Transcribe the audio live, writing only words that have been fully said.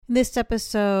In this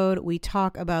episode, we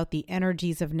talk about the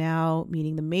energies of now,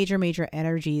 meaning the major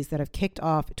energies that have kicked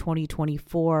off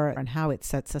 2024 and how it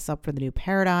sets us up for the new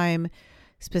paradigm,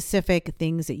 specific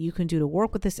things that you can do to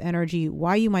work with this energy,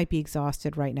 why you might be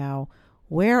exhausted right now,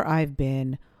 where I've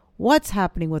been, what's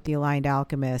happening with the Aligned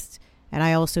Alchemist, and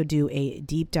I also do a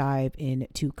deep dive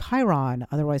into Chiron,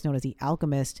 otherwise known as the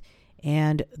Alchemist,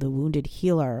 and the Wounded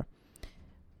Healer.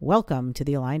 Welcome to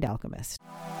the Aligned Alchemist.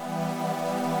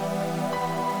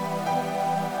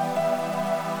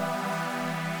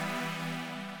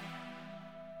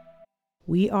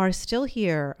 We are still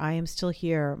here. I am still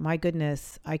here. My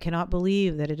goodness, I cannot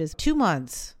believe that it is 2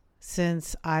 months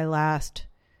since I last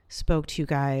spoke to you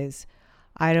guys.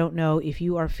 I don't know if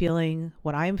you are feeling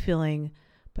what I'm feeling,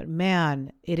 but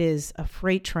man, it is a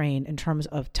freight train in terms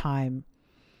of time.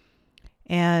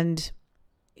 And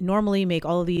normally make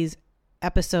all of these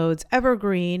episodes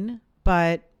evergreen,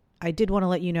 but I did want to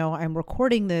let you know I'm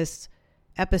recording this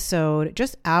episode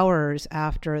just hours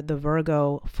after the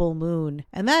Virgo full moon.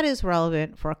 And that is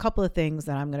relevant for a couple of things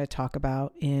that I'm going to talk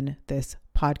about in this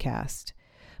podcast.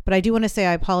 But I do want to say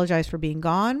I apologize for being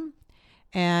gone.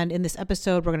 And in this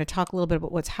episode, we're going to talk a little bit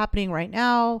about what's happening right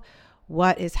now,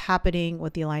 what is happening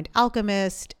with the Aligned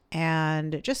Alchemist,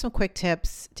 and just some quick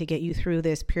tips to get you through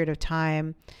this period of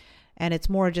time. And it's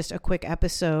more just a quick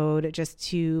episode just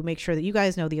to make sure that you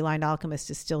guys know the Aligned Alchemist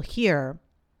is still here.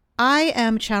 I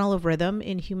am Channel of Rhythm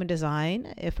in Human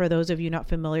Design. If for those of you not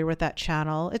familiar with that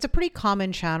channel, it's a pretty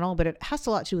common channel, but it has a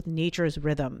lot to do with nature's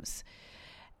rhythms.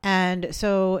 And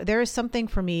so there is something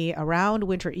for me around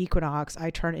winter equinox, I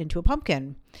turn into a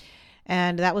pumpkin.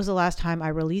 And that was the last time I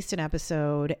released an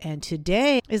episode. And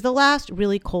today is the last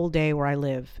really cold day where I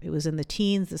live. It was in the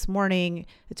teens this morning.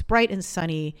 It's bright and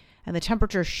sunny, and the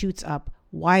temperature shoots up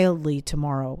wildly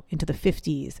tomorrow into the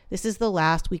 50s. This is the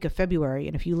last week of February.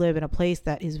 And if you live in a place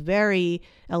that is very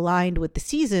aligned with the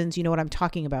seasons, you know what I'm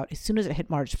talking about. As soon as it hit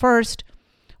March 1st,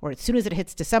 or as soon as it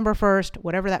hits December 1st,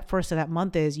 whatever that first of that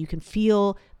month is, you can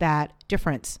feel that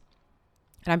difference.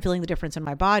 And I'm feeling the difference in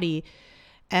my body.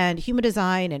 And human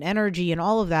design and energy and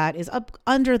all of that is up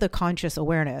under the conscious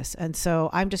awareness. And so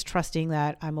I'm just trusting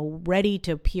that I'm ready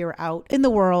to appear out in the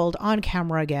world on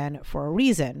camera again for a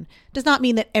reason. Does not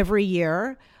mean that every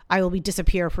year I will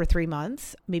disappear for 3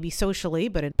 months, maybe socially,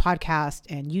 but in podcast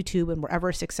and YouTube and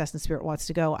wherever Success and Spirit wants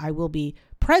to go, I will be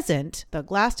present. The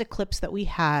last eclipse that we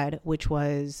had, which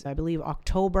was, I believe,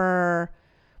 October,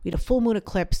 we had a full moon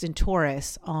eclipse in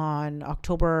Taurus on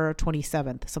October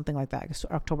 27th, something like that,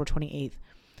 October 28th.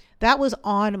 That was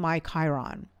on my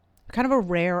Chiron, kind of a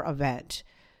rare event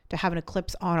to have an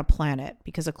eclipse on a planet,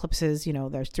 because eclipses,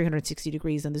 there's 360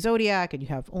 degrees in the zodiac and you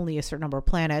have only a certain number of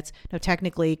planets. Now,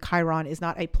 technically, Chiron is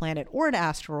not a planet or an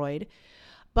asteroid,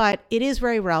 but it is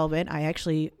very relevant. I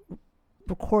actually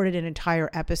recorded an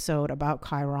entire episode about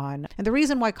Chiron. And the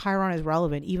reason why Chiron is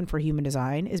relevant, even for human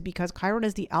design, is because Chiron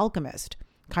is the alchemist.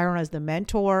 Chiron is the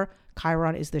mentor.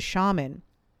 Chiron is the shaman.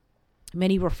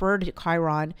 Many refer to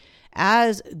Chiron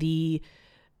as an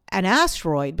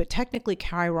asteroid, but technically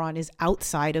Chiron is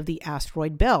outside of the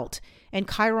asteroid belt. And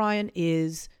Chiron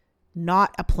is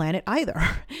not a planet either.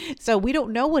 So we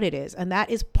don't know what it is. And that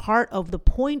is part of the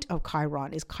point of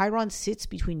Chiron, is Chiron sits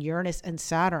between Uranus and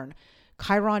Saturn.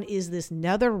 Chiron is this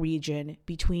nether region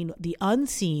between the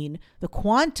unseen, the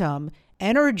quantum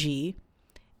energy,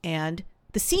 and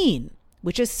the seen,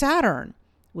 which is Saturn,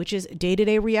 which is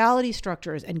day-to-day reality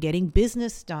structures and getting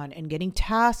business done and getting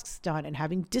tasks done and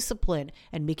having discipline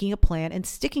and making a plan and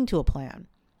sticking to a plan.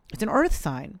 It's an earth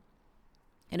sign.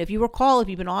 And if you recall, if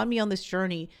you've been on me on this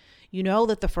journey, you know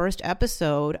that the first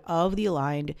episode of The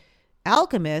Aligned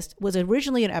Alchemist was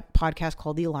originally a podcast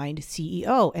called The Aligned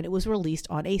CEO, and it was released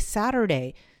on a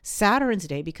Saturday, Saturn's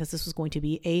Day, because this was going to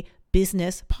be a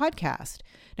business podcast.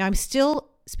 Now, I'm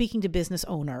still speaking to business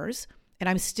owners, and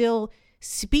I'm still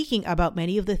speaking about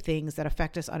many of the things that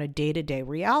affect us on a day-to-day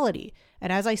reality.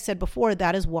 And as I said before,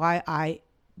 that is why I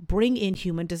bring in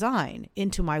human design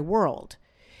into my world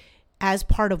as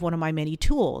part of one of my many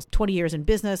tools. 20 years in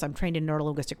business, I'm trained in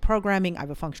neuro-linguistic programming. I have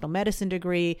a functional medicine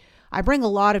degree. I bring a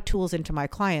lot of tools into my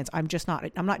clients. I'm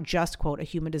not just, quote, a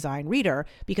human design reader,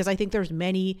 because I think there's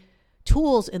many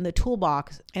tools in the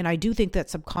toolbox. And I do think that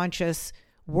subconscious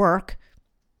work,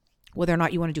 whether or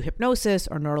not you want to do hypnosis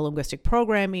or neuro-linguistic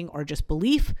programming or just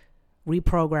belief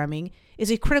reprogramming, is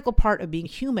a critical part of being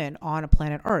human on a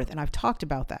planet Earth. And I've talked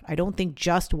about that. I don't think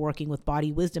just working with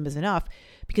body wisdom is enough,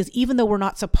 because even though we're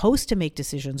not supposed to make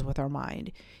decisions with our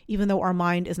mind, even though our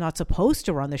mind is not supposed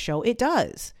to run the show, it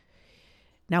does.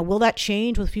 Now, will that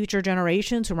change with future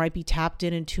generations who might be tapped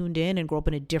in and tuned in and grow up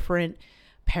in a different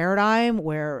paradigm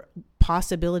where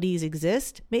possibilities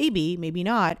exist? Maybe, maybe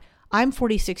not. I'm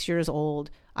 46 years old.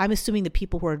 I'm assuming the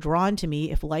people who are drawn to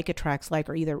me, if like attracts like,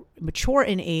 are either mature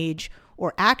in age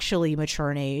or actually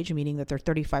mature in age, meaning that they're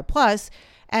 35 plus,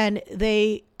 and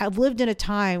they have lived in a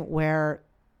time where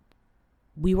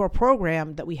we were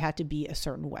programmed that we had to be a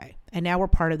certain way. And now we're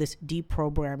part of this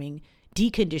deprogramming,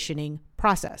 deconditioning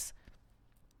process.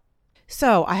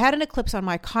 So I had an eclipse on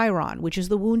my Chiron, which is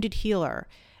the wounded healer.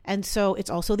 And so it's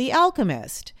also the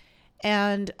alchemist.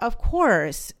 And of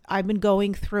course, I've been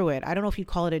going through it. I don't know if you'd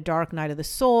call it a dark night of the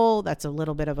soul. That's a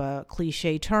little bit of a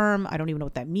cliche term. I don't even know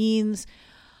what that means.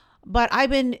 But I've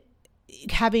been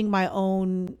having my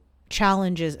own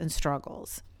challenges and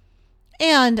struggles.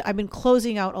 And I've been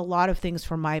closing out a lot of things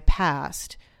from my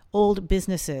past, old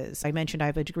businesses. I mentioned I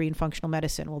have a degree in functional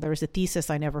medicine. Well, there was a thesis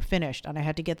I never finished, and I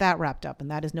had to get that wrapped up.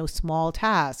 And that is no small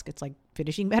task. It's like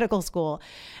finishing medical school.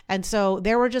 And so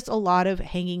there were just a lot of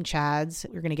hanging chads.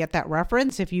 You're going to get that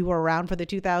reference if you were around for the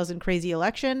 2000 crazy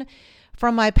election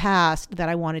from my past that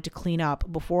I wanted to clean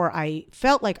up before I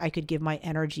felt like I could give my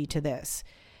energy to this.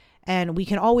 And we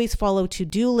can always follow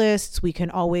to-do lists. We can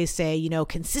always say,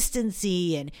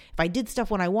 consistency. And if I did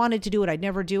stuff when I wanted to do it, I'd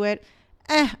never do it.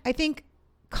 I think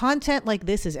content like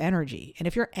this is energy. And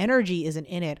if your energy isn't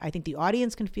in it, I think the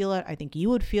audience can feel it. I think you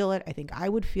would feel it. I think I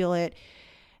would feel it.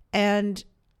 And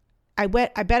I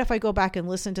bet if I go back and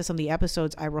listen to some of the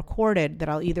episodes I recorded that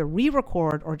I'll either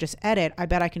re-record or just edit, I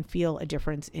bet I can feel a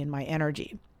difference in my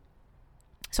energy.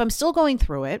 So I'm still going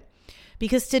through it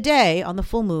because today on the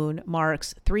full moon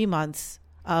marks 3 months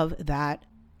of that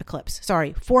eclipse.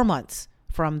 4 months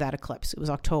from that eclipse. It was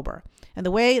October. And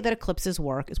the way that eclipses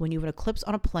work is when you have an eclipse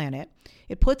on a planet,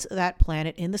 it puts that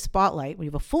planet in the spotlight. When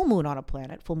you have a full moon on a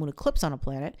planet, full moon eclipse on a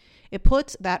planet, it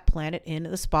puts that planet in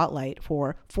the spotlight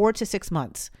for 4 to 6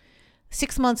 months.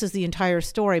 6 months is the entire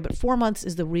story, but 4 months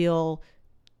is the real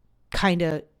kind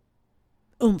of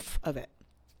oomph of it.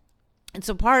 And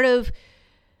so part of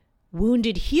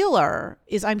Wounded Healer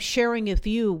is I'm sharing with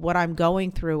you what I'm going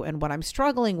through and what I'm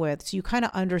struggling with, so you kind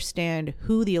of understand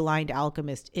who the aligned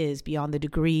alchemist is beyond the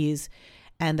degrees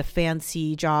and the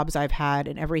fancy jobs I've had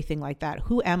and everything like that.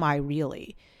 Who am I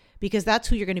really? Because that's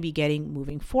who you're going to be getting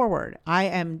moving forward. I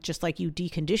am just like you,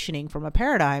 deconditioning from a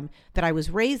paradigm that I was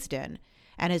raised in,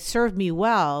 and it served me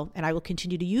well, and I will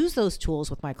continue to use those tools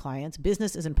with my clients.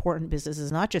 Business is important. Business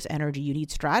is not just energy. You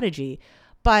need strategy,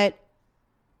 but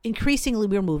increasingly,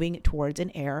 we're moving towards an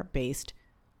air-based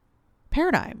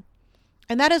paradigm.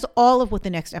 And that is all of what the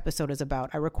next episode is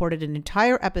about. I recorded an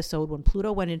entire episode when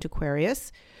Pluto went into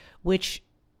Aquarius, which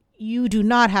you do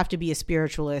not have to be a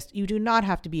spiritualist. You do not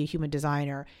have to be a human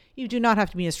designer. You do not have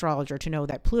to be an astrologer to know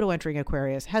that Pluto entering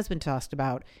Aquarius has been tossed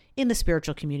about in the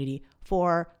spiritual community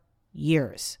for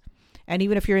years. And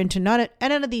even if you're into none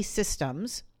of these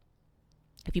systems,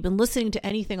 if you've been listening to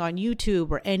anything on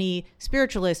YouTube or any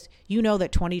spiritualist, you know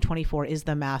that 2024 is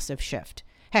the massive shift.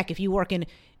 Heck, if you work in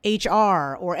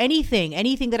HR or anything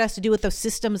that has to do with those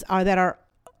systems that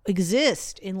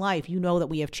exist in life, you know that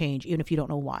we have changed, even if you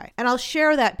don't know why. And I'll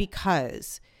share that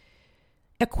because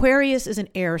Aquarius is an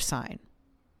air sign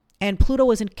and Pluto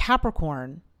was in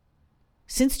Capricorn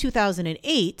since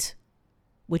 2008,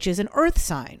 which is an earth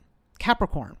sign.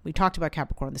 Capricorn. We talked about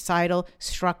Capricorn, the societal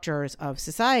structures of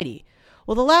society.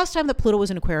 Well, the last time that Pluto was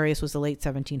in Aquarius was the late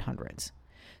 1700s.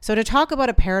 So to talk about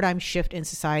a paradigm shift in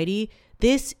society,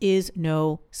 this is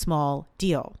no small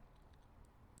deal.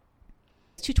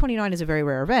 229 is a very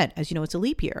rare event. As you know, it's a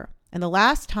leap year. And the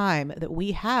last time that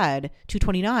we had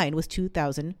 229 was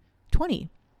 2020.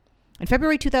 In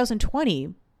February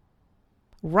 2020,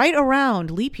 right around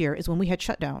leap year is when we had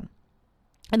shutdown.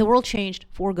 And the world changed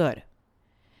for good.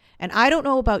 And I don't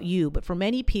know about you, but for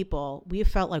many people, we have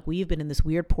felt like we've been in this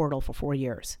weird portal for 4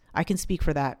 years. I can speak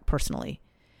for that personally.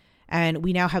 And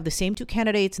we now have the same two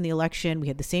candidates in the election. We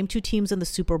had the same two teams in the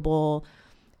Super Bowl.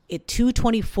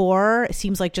 224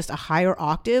 seems like just a higher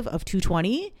octave of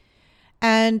 220.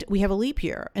 And we have a leap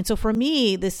year. And so for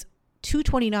me, this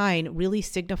 229 really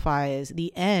signifies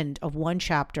the end of one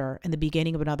chapter and the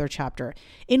beginning of another chapter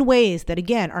in ways that,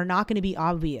 again, are not going to be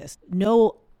obvious.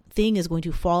 No thing is going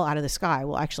to fall out of the sky.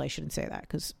 Well, actually, I shouldn't say that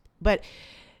but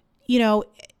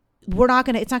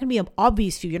it's not going to be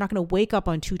obvious to you. You're not going to wake up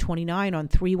on 229 on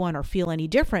 3/1 or feel any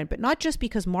different, but not just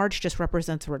because March just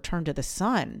represents a return to the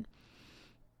sun,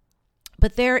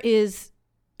 but there is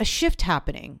a shift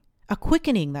happening, a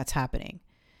quickening that's happening.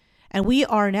 And we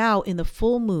are now in the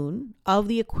full moon of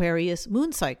the Aquarius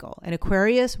moon cycle, and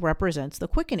Aquarius represents the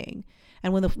quickening.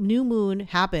 And when the new moon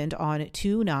happened on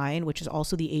 2/9, which is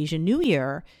also the Asian New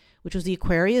Year, which was the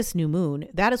Aquarius new moon,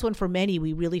 that is when for many,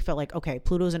 we really felt like, okay,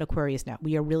 Pluto's in Aquarius now.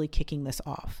 We are really kicking this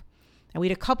off. And we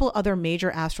had a couple other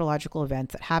major astrological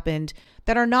events that happened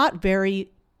that are not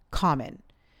very common.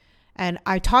 And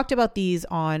I talked about these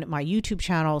on my YouTube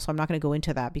channel, so I'm not going to go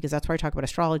into that because that's where I talk about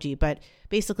astrology. But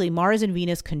basically, Mars and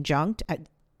Venus conjunct at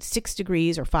 6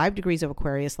 degrees or 5 degrees of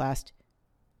Aquarius last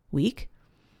week.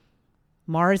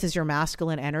 Mars is your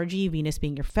masculine energy, Venus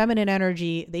being your feminine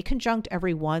energy. They conjunct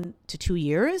every 1 to 2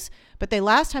 years, but the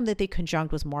last time that they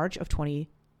conjunct was March of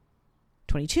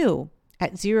 2022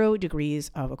 at 0 degrees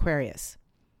of Aquarius.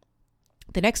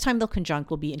 The next time they'll conjunct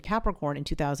will be in Capricorn in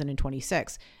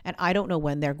 2026, and I don't know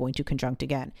when they're going to conjunct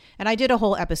again. And I did a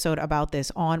whole episode about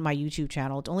this on my YouTube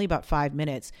channel. It's only about 5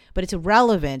 minutes, but it's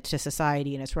relevant to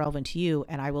society and it's relevant to you,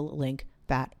 and I will link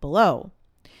that below.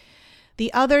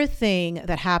 The other thing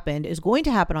that happened is going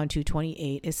to happen on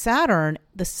 2/28 is Saturn,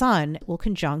 the sun, will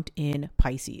conjunct in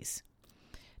Pisces.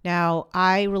 Now,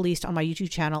 I released on my YouTube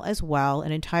channel as well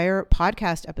an entire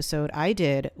podcast episode I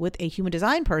did with a human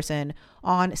design person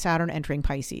on Saturn entering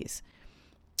Pisces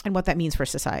and what that means for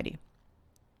society.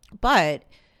 But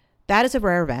that is a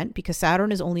rare event because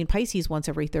Saturn is only in Pisces once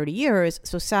every 30 years.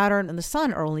 So Saturn and the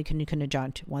sun are only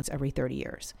conjunct once every 30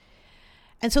 years.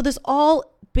 And so this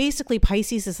all basically,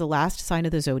 Pisces is the last sign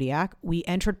of the zodiac. We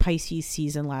entered Pisces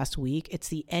season last week. It's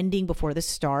the ending before the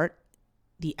start.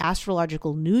 The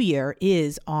astrological new year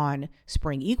is on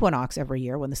spring equinox every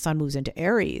year when the sun moves into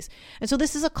Aries. And so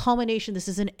this is a culmination. This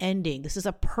is an ending. This is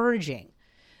a purging.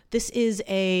 This is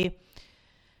a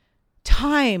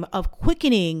time of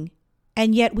quickening.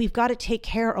 And yet we've got to take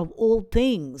care of old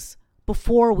things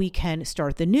before we can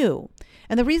start the new.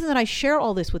 And the reason that I share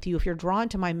all this with you, if you're drawn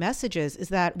to my messages, is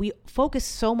that we focus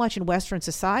so much in Western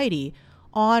society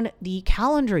on the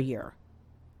calendar year.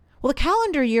 Well, the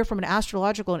calendar year from an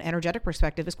astrological and energetic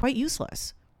perspective is quite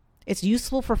useless. It's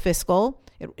useful for fiscal.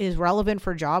 It is relevant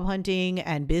for job hunting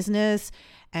and business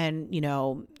and,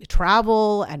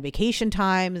 travel and vacation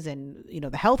times and,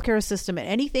 the healthcare system and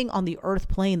anything on the earth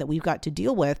plane that we've got to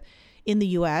deal with in the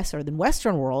US or the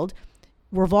Western world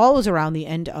revolves around the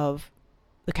end of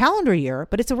the calendar year,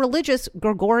 but it's a religious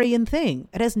Gregorian thing.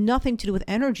 It has nothing to do with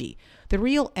energy. The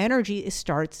real energy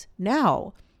starts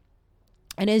now.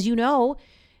 And as you know,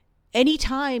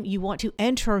 anytime you want to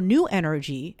enter new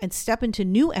energy and step into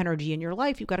new energy in your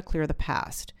life, you've got to clear the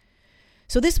past.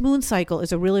 So this moon cycle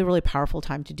is a really, really powerful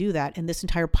time to do that. And this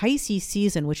entire Pisces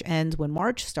season, which ends when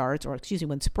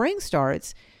when spring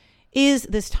starts, is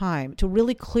this time to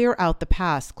really clear out the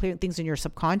past, clear things in your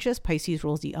subconscious. Pisces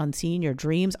rules the unseen, your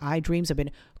dreams. Dreams have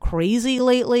been crazy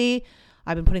lately.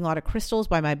 I've been putting a lot of crystals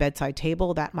by my bedside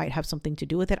table. That might have something to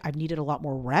do with it. I've needed a lot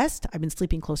more rest. I've been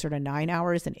sleeping closer to 9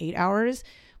 hours than 8 hours,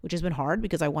 which has been hard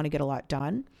because I want to get a lot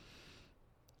done.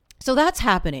 So that's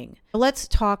happening. Let's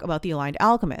talk about the aligned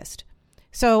alchemist.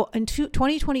 So in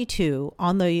 2022,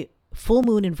 on the full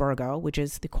moon in Virgo, which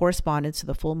is the correspondence to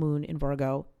the full moon in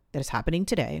Virgo that is happening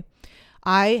today,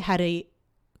 I had a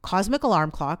cosmic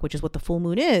alarm clock, which is what the full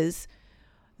moon is,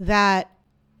 that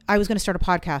I was going to start a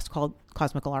podcast called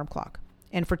Cosmic Alarm Clock.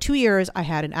 And for 2 years, I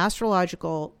had an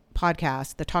astrological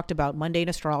podcast that talked about mundane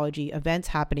astrology, events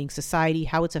happening, society,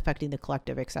 how it's affecting the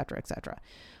collective, et cetera, et cetera.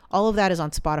 All of that is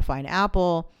on Spotify and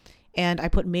Apple. And I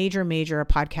put major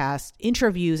podcast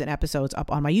interviews and episodes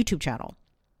up on my YouTube channel.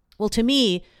 Well, to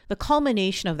me, the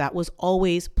culmination of that was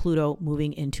always Pluto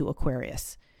moving into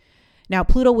Aquarius. Now,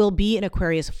 Pluto will be in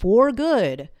Aquarius for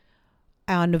good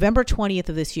on November 20th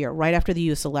of this year, right after the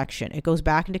US election. It goes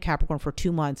back into Capricorn for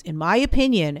 2 months, in my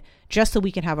opinion, just so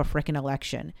we can have a frickin'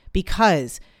 election.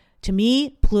 Because to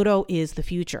me, Pluto is the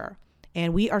future.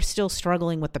 And we are still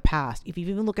struggling with the past. If you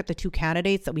even look at the 2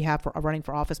 candidates that we have for running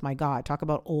for office, my God, talk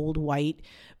about old white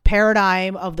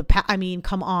paradigm of the past. I mean,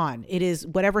 come on. It is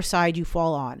whatever side you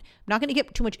fall on. I'm not going to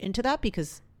get too much into that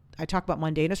because I talk about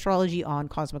mundane astrology on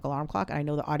Cosmic Alarm Clock. And I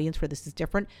know the audience for this is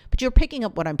different, but you're picking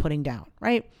up what I'm putting down,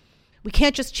 right? We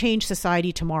can't just change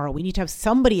society tomorrow. We need to have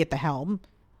somebody at the helm,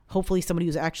 hopefully somebody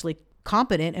who's actually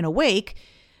competent and awake,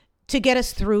 to get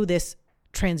us through this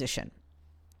transition.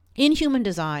 In human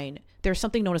design, there's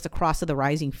something known as the cross of the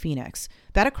rising phoenix.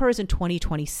 That occurs in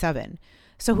 2027.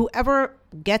 So whoever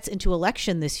gets into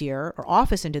election this year or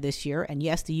office into this year, and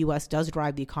yes, the US does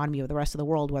drive the economy of the rest of the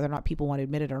world, whether or not people want to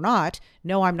admit it or not.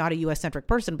 No, I'm not a US centric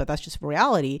person, but that's just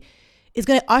reality, is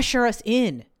going to usher us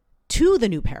in to the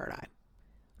new paradigm,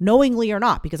 knowingly or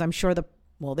not, because I'm sure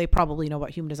they probably know about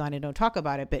human design and don't talk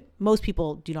about it, but most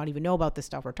people do not even know about this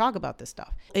stuff or talk about this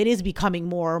stuff. It is becoming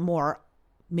more and more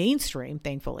mainstream,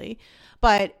 thankfully.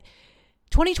 But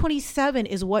 2027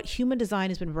 is what human design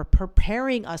has been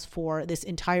preparing us for this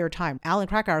entire time. Alan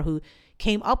Krakauer, who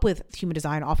came up with human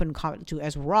design, often referred to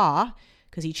as Ra,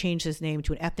 because he changed his name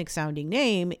to an ethnic sounding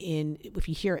name if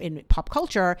you hear in pop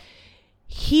culture,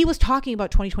 he was talking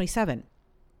about 2027.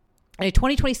 And in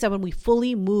 2027, we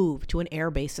fully move to an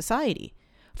air-based society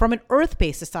from an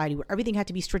earth-based society where everything had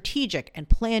to be strategic and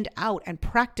planned out and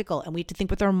practical. And we had to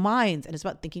think with our minds, and it's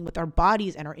about thinking with our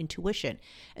bodies and our intuition.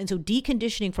 And so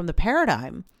deconditioning from the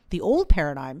paradigm, the old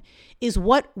paradigm, is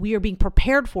what we are being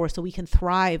prepared for so we can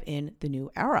thrive in the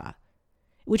new era,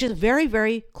 which is very,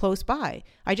 very close by.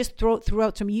 I just threw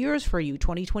out some years for you,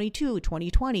 2022,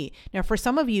 2020. Now, for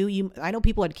some of you, I know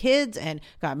people had kids and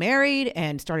got married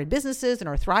and started businesses and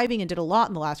are thriving and did a lot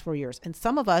in the last 4 years. And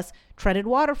some of us treaded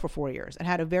water for 4 years and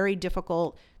had a very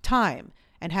difficult time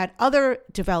and had other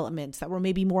developments that were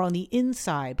maybe more on the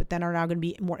inside, but then are now going to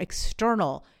be more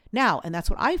external now. And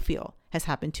that's what I feel has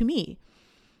happened to me.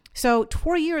 So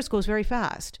 4 years goes very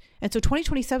fast. And so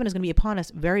 2027 is going to be upon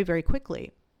us very, very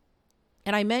quickly.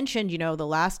 And I mentioned, the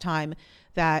last time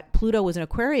that Pluto was in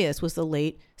Aquarius was the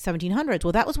late 1700s.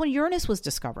 Well, that was when Uranus was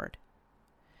discovered.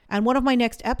 And one of my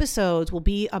next episodes will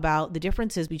be about the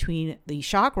differences between the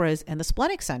chakras and the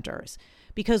splenic centers.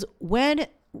 Because when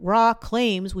Ra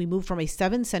claims we move from a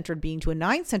 7-centered being to a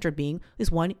 9-centered being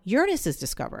is when Uranus is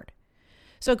discovered.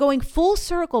 So going full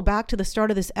circle back to the start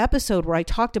of this episode where I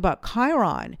talked about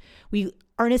Chiron, we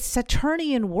are in a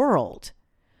Saturnian world.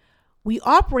 We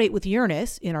operate with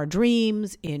Uranus in our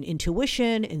dreams, in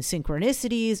intuition, in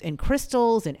synchronicities, in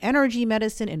crystals, in energy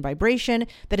medicine, in vibration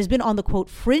that has been on the quote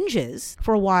fringes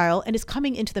for a while and is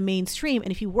coming into the mainstream.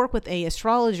 And if you work with an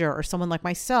astrologer or someone like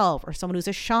myself or someone who's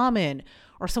a shaman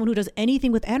or someone who does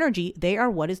anything with energy, they are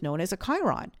what is known as a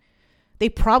Chiron. They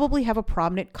probably have a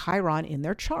prominent Chiron in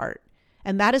their chart.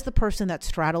 And that is the person that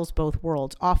straddles both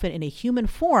worlds, often in a human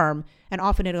form and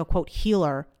often in a quote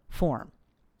healer form.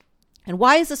 And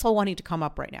why is this all wanting to come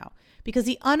up right now? Because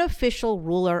the unofficial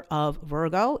ruler of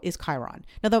Virgo is Chiron.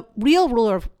 Now, the real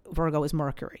ruler of Virgo is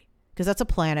Mercury, because that's a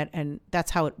planet and that's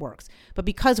how it works. But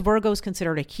because Virgo is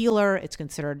considered a healer, it's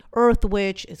considered earth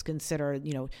witch, it's considered,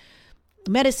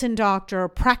 medicine doctor,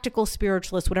 practical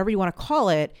spiritualist, whatever you want to call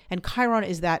it. And Chiron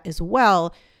is that as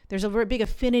well. There's a very big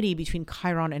affinity between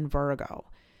Chiron and Virgo.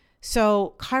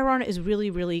 So Chiron is really,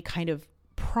 really kind of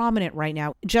prominent right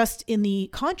now, just in the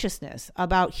consciousness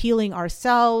about healing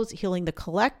ourselves, healing the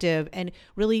collective, and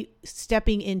really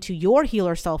stepping into your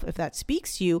healer self if that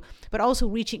speaks to you, but also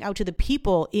reaching out to the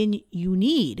people you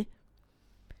need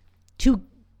to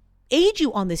aid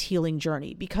you on this healing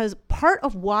journey. Because part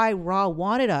of why Ra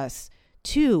wanted us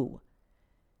to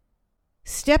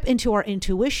step into our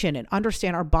intuition and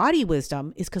understand our body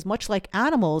wisdom is because much like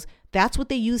animals, that's what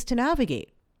they use to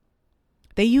navigate.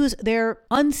 They use their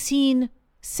unseen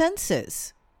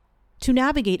senses to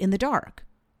navigate in the dark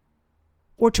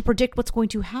or to predict what's going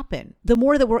to happen. The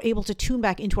more that we're able to tune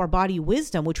back into our body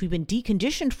wisdom, which we've been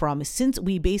deconditioned from since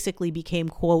we basically became,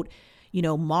 quote,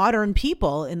 modern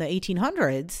people in the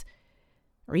 1800s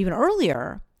or even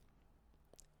earlier,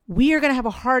 we are going to have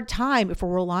a hard time if we're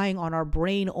relying on our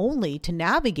brain only to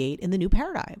navigate in the new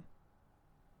paradigm.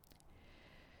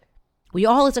 We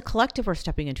all as a collective are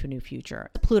stepping into a new future.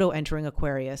 Pluto entering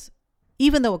Aquarius,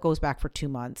 even though it goes back for 2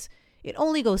 months, it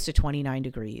only goes to 29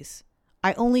 degrees.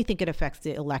 I only think it affects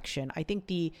the election. I think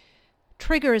the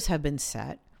triggers have been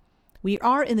set. We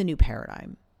are in the new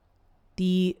paradigm.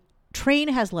 The train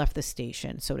has left the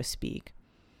station, so to speak.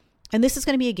 And this is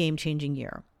going to be a game-changing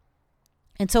year.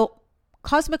 And so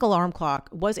Cosmic Alarm Clock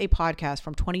was a podcast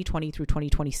from 2020 through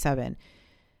 2027.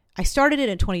 I started it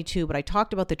in 22, but I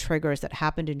talked about the triggers that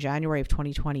happened in January of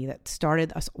 2020 that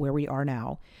started us where we are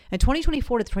now. And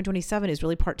 2024 to 2027 is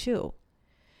really part 2.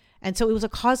 And so it was a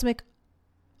cosmic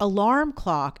alarm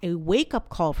clock, a wake-up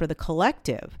call for the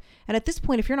collective. And at this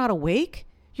point, if you're not awake,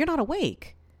 you're not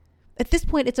awake. At this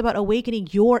point, it's about awakening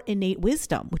your innate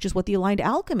wisdom, which is what the Aligned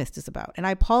Alchemist is about. And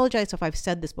I apologize if I've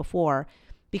said this before,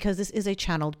 because this is a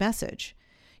channeled message.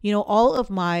 All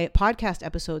of my podcast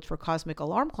episodes for Cosmic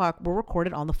Alarm Clock were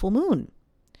recorded on the full moon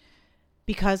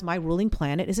because my ruling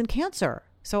planet is in Cancer.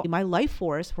 So my life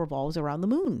force revolves around the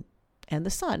moon and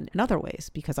the sun in other ways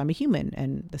because I'm a human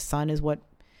and the sun is what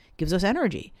gives us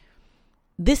energy.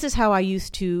 This is how I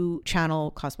used to channel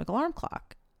Cosmic Alarm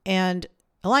Clock. And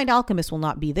Aligned Alchemist will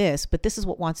not be this, but this is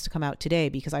what wants to come out today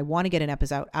because I want to get an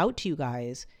episode out to you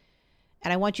guys.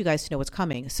 And I want you guys to know what's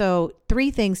coming. So 3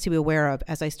 things to be aware of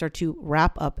as I start to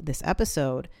wrap up this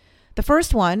episode. The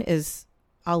first one is,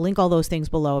 I'll link all those things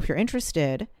below if you're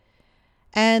interested,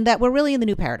 and that we're really in the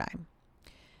new paradigm.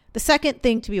 The second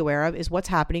thing to be aware of is what's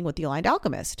happening with the Aligned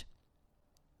Alchemist.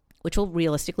 which will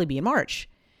realistically be in March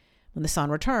when the sun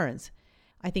returns.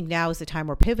 I think now is the time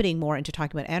we're pivoting more into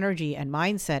talking about energy and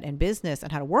mindset and business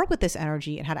and how to work with this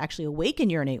energy and how to actually awaken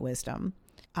your innate wisdom,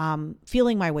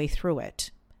 feeling my way through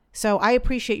it. So I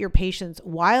appreciate your patience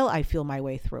while I feel my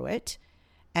way through it.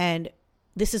 And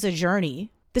this is a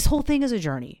journey. This whole thing is a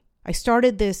journey. I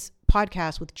started this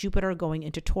podcast with Jupiter going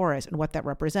into Taurus and what that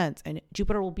represents. And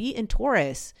Jupiter will be in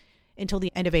Taurus until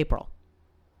the end of April.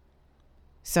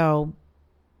 So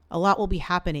a lot will be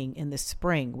happening in this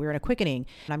spring. We're in a quickening.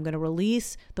 And I'm going to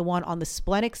release the one on the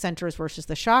splenic centers versus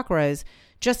the chakras,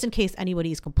 just in case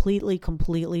anybody is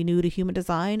completely new to human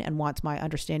design and wants my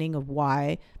understanding of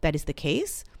why that is the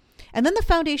case. And then the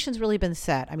foundation's really been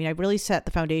set. I mean, I've really set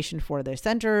the foundation for the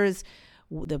centers,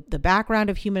 the background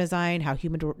of human design, how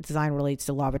human design relates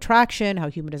to law of attraction, how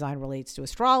human design relates to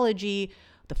astrology,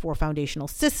 the 4 foundational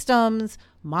systems,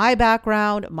 my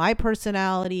background, my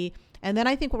personality. And then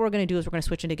I think what we're going to do is we're going to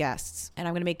switch into guests. And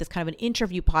I'm going to make this kind of an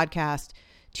interview podcast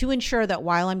to ensure that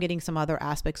while I'm getting some other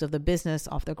aspects of the business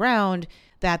off the ground,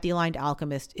 that the Aligned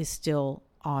Alchemist is still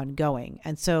ongoing.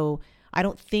 And so I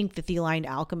don't think that the Aligned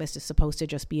Alchemist is supposed to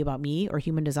just be about me or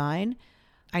human design.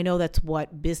 I know that's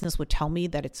what business would tell me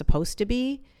that it's supposed to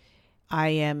be. I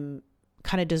am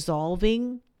kind of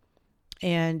dissolving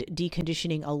and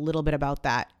deconditioning a little bit about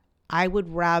that. I would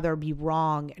rather be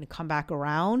wrong and come back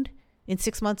around in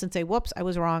 6 months and say, whoops, I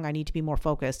was wrong. I need to be more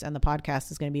focused. And the podcast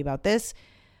is going to be about this.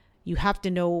 You have to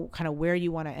know kind of where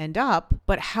you want to end up,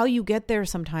 but how you get there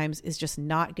sometimes is just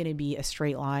not going to be a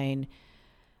straight line.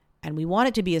 And we want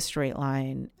it to be a straight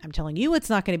line. I'm telling you, it's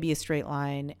not going to be a straight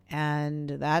line. And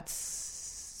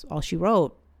that's all she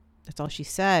wrote. That's all she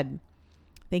said.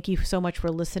 Thank you so much for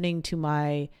listening to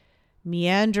my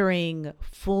meandering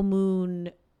full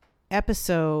moon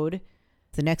episode.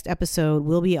 The next episode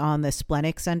will be on the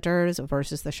splenic centers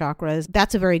versus the chakras.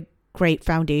 That's a very great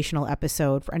foundational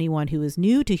episode for anyone who is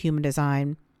new to human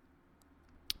design,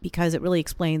 because it really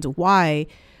explains why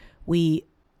we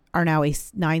are now a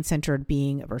 9-centered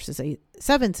being versus a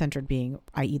 7-centered being,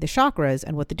 i.e. the chakras,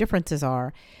 and what the differences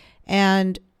are.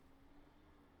 And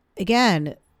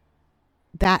again,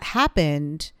 that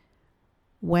happened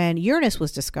when Uranus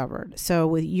was discovered. So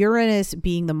with Uranus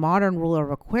being the modern ruler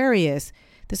of Aquarius,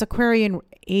 this Aquarian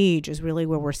age is really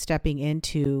where we're stepping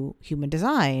into human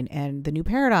design and the new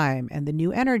paradigm and the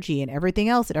new energy and everything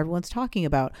else that everyone's talking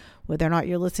about. Whether or not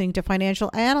you're listening to financial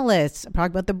analysts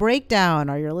talking about the breakdown,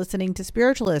 or you're listening to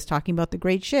spiritualists talking about the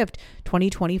great shift,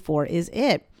 2024 is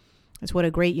it. It's what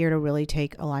a great year to really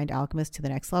take Aligned Alchemist to the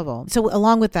next level. So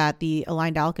along with that, the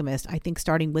Aligned Alchemist, I think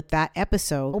starting with that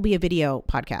episode will be a video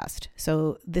podcast.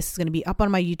 So this is going to be up on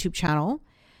my YouTube channel.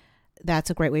 That's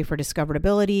a great way for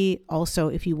discoverability. Also,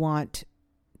 if you want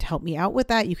to help me out with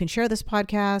that, you can share this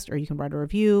podcast or you can write a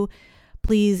review.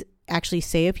 Please actually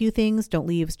say a few things. Don't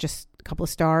leave just a couple of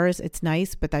stars. It's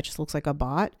nice, but that just looks like a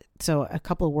bot. So a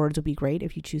couple of words would be great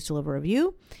if you choose to leave a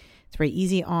review. It's very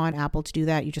easy on Apple to do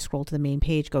that. You just scroll to the main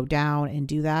page, go down and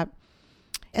do that.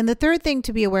 And the third thing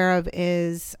to be aware of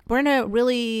is we're in a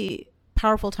really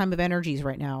powerful time of energies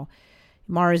right now.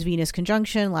 Mars-Venus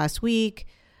conjunction last week,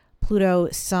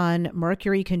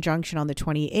 Pluto-Sun-Mercury conjunction on the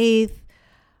 28th,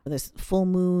 this full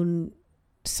moon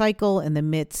cycle in the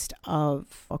midst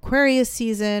of Aquarius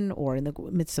season or in the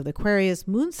midst of the Aquarius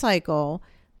moon cycle.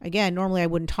 Again, normally I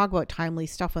wouldn't talk about timely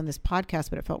stuff on this podcast,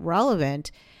 but it felt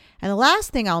relevant. And the last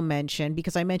thing I'll mention,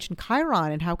 because I mentioned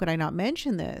Chiron, and how could I not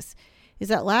mention this, is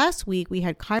that last week we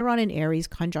had Chiron in Aries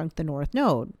conjunct the North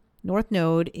Node. North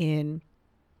Node in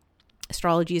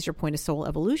astrology is your point of soul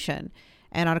evolution.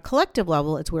 And on a collective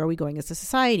level, it's where are we going as a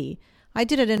society. I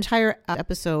did an entire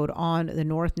episode on the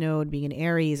North Node being in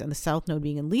Aries and the South Node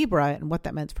being in Libra and what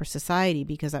that meant for society,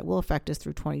 because that will affect us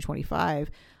through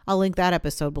 2025. I'll link that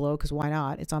episode below because why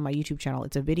not? It's on my YouTube channel.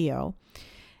 It's a video.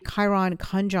 Chiron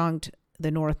conjunct the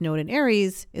North Node in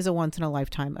Aries is a once in a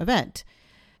lifetime event.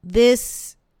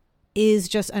 This is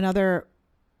just another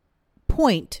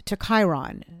point to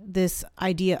Chiron, this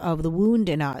idea of the wound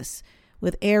in us,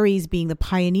 with Aries being the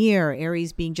pioneer,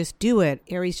 Aries being just do it,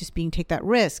 Aries just being take that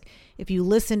risk. If you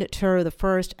listened to the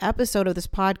first episode of this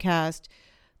podcast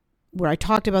where I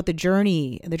talked about the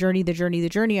journey, I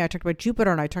talked about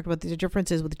Jupiter and I talked about the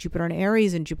differences with Jupiter and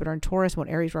Aries and Jupiter and Taurus, what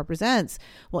Aries represents.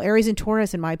 Well, Aries and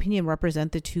Taurus, in my opinion,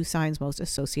 represent the 2 signs most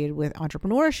associated with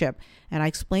entrepreneurship. And I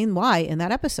explained why in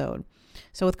that episode.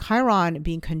 So with Chiron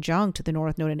being conjunct the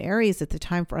North Node in Aries, it's the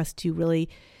time for us to really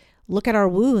look at our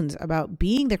wounds about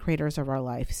being the creators of our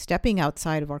life, stepping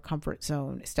outside of our comfort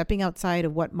zone, stepping outside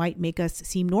of what might make us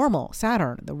seem normal,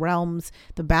 Saturn, the realms,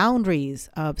 the boundaries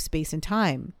of space and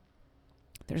time.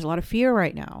 There's a lot of fear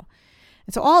right now.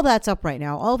 And so all that's up right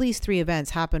now. All these 3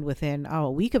 events happened within a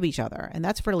week of each other, and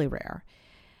that's fairly rare.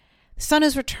 The sun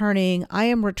is returning. I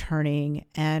am returning.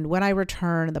 And when I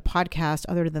return, the podcast,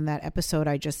 other than that episode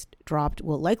I just dropped,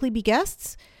 will likely be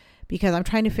guests, because I'm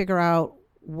trying to figure out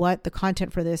what the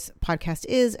content for this podcast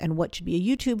is and what should be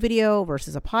a YouTube video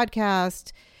versus a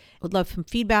podcast. Would love some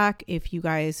feedback if you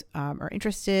guys are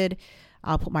interested.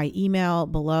 I'll put my email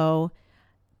below.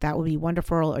 That would be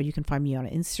wonderful. Or you can find me on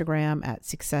Instagram at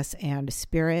Success and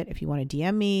Spirit if you want to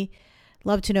DM me.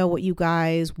 Love to know what you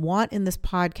guys want in this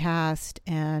podcast,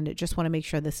 and just want to make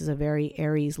sure this is a very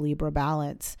Aries Libra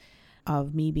balance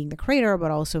of me being the creator, but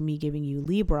also me giving you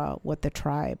Libra what the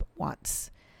tribe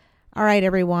wants. All right,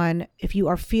 everyone. If you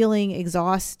are feeling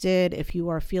exhausted, if you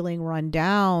are feeling run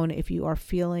down, if you are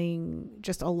feeling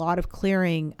just a lot of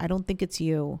clearing, I don't think it's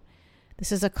you.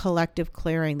 This is a collective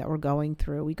clearing that we're going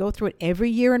through. We go through it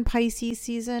every year in Pisces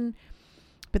season,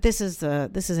 but this is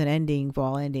an ending of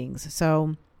all endings.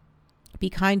 So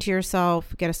be kind to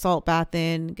yourself, get a salt bath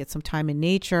in, get some time in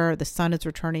nature. The sun is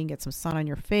returning, get some sun on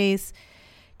your face,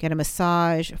 get a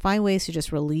massage, find ways to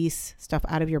just release stuff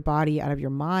out of your body, out of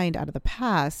your mind, out of the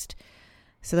past,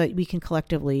 so that we can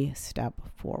collectively step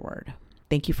forward.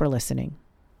 Thank you for listening.